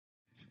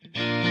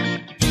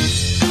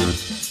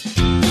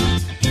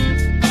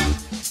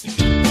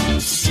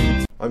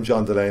I'm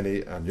John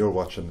Delaney and you're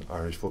watching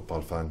Irish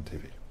Football Fan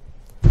TV.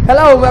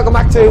 Hello and welcome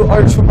back to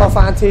Irish Football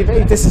Fan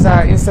TV. This is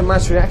our instant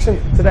match reaction.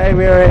 Today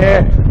we are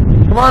here.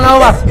 Come on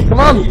over, come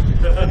on.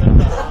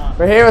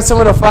 We're here with some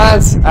of the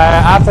fans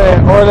after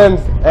Ireland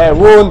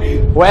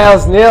won,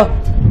 Wales 0.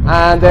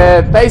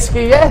 And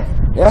basically, yeah,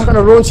 we're going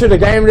to run through the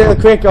game real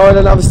quick.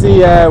 Ireland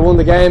obviously won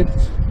the game.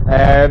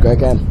 Great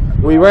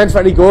game. We weren't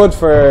very good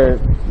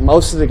for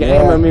most of the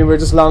game. Yeah. I mean, we were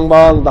just long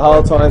ball the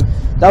whole time.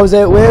 That was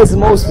it. Wales the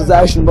most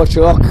possession, but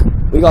sure, look,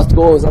 we got the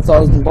goals. That's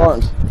all that's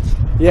important.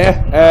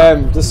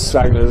 Yeah, just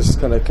stragglers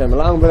just kind of came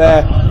along.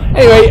 But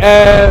anyway,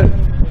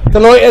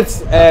 delighted.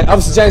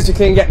 Obviously, James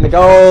McLean getting the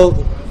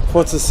goal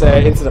puts us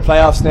into the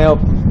playoffs now.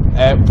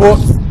 But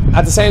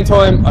at the same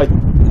time,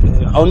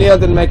 O'Neill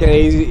didn't make it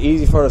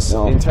easy for us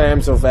in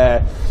terms of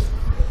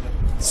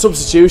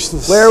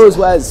substitutions. Where was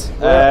Wes?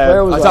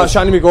 Where was I thought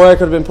Shanny Maguire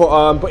could have been put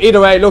on. But either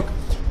way, look,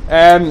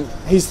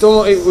 he's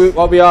done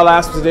what we all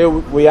asked him to do.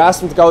 We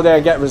asked him to go there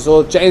and get a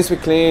result. James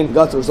McLean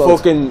got the result.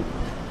 Fucking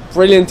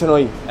brilliant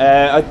tonight.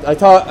 I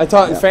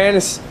thought in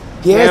fairness,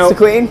 he hates the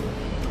Queen.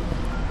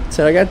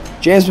 Say that again.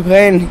 James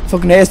McLean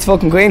fucking hates the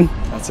fucking Queen.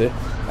 That's it.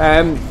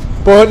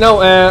 But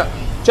no,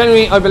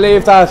 genuinely, I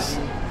believe that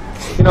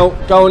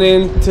going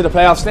into the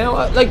playoffs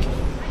now, like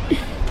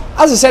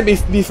as I said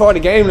before the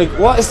game, like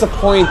what is the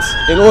point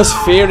in us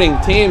fearing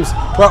teams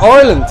where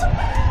Ireland?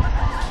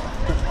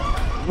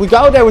 We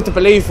go there with the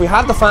belief, we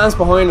have the fans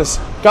behind us.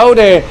 Go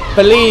there,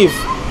 believe,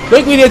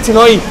 like we did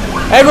tonight.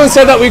 Everyone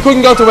said that we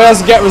couldn't go to Wales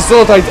and get a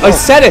result. I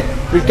said it.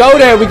 We go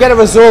there, we get a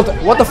result.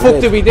 What the fuck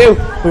did we do?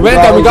 We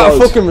went there, we got a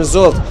fucking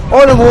result.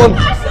 Ireland won,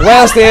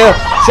 Wales 0.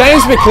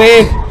 James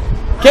McLean,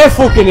 get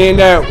fucking in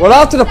there. We're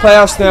out to the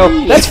playoffs now.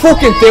 Let's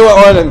fucking do it,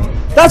 Ireland.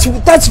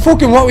 That's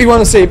fucking what we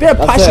want to see. A bit of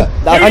passion.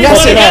 Who do you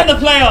want to get in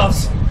the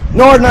playoffs?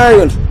 Northern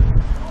Ireland.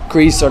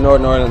 Greece or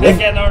Northern Ireland? Let's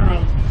get Northern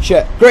Ireland.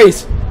 Shit.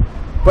 Greece.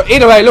 But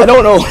either way, look. I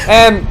don't know.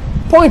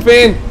 Point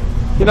being,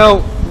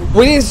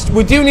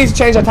 we do need to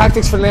change our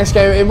tactics for the next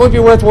game. It might be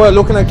worthwhile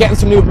looking at getting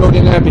some new blood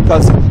in there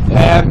because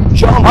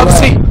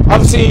obviously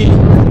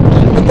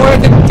Maguire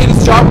did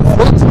his job in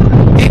front.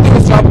 He did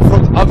his job in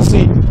front.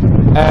 Obviously,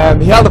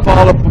 he held the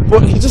ball up,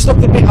 but he just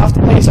looked a bit off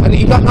the pace and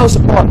he got no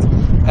support.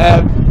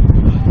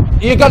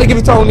 You got to give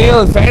it to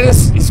O'Neill. In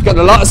fairness, he's got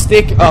a lot of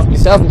stick,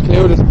 myself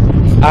included.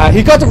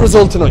 He got the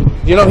result tonight.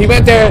 He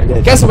went there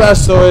against the Welsh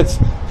sides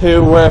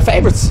who were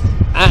favourites,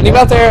 and he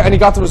went there and he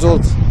got the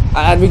result.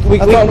 And we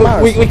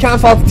can't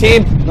fault the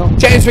team. No.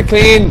 James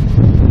McLean,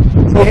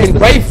 fucking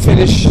great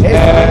finish.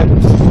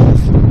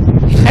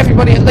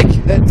 Everybody, like,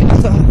 I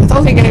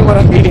don't think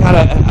anyone really had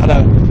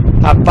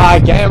a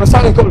bad game. I was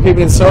talking to a couple of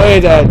people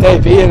inside,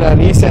 Dave Bean, and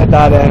he said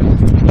that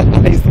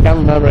he's the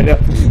cameraman right now.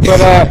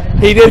 But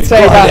he did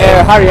say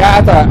that Harry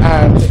Arthur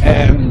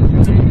and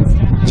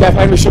Jeff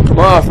Henry should come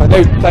off, and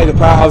they played the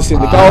part obviously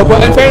in the goal.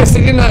 But in fairness,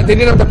 they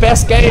didn't have the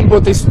best game,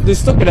 but they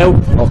stuck it out.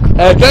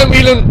 Glenn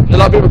Whelan, a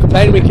lot of people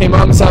complaining we came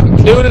on, myself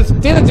included,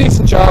 did a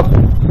decent job.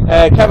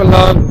 Kevin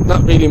Long,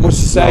 not really much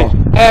to say.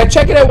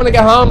 Check it out when I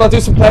get home. I'll do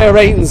some player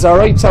ratings.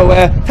 Alright, so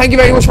thank you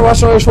very much for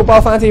watching Irish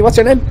Football Fan TV. What's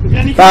your name?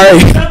 Barry.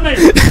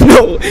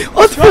 No.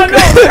 What the fuck?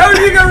 How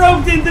did you get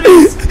roped into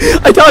this?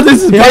 I thought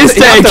this was piss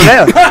take.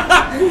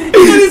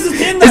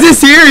 Is this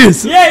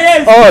serious?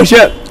 Yeah. Oh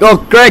shit.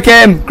 Look, great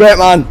game, great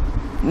man.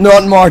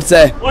 Nothing more to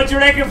say. What do you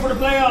reckon for the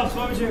playoffs?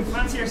 What would you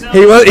fancy yourself?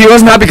 He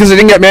wasn't happy because I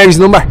didn't get Mary's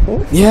number.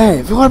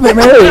 Yeah, what about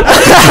Mary?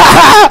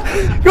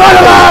 Go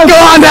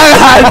on now,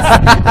 lads.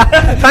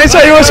 Thanks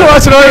very much for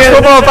watching Irish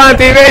Football Fan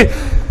TV.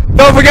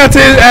 Don't forget to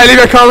leave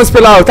your comments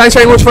below. Thanks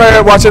very much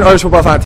for watching Irish Football Fan TV.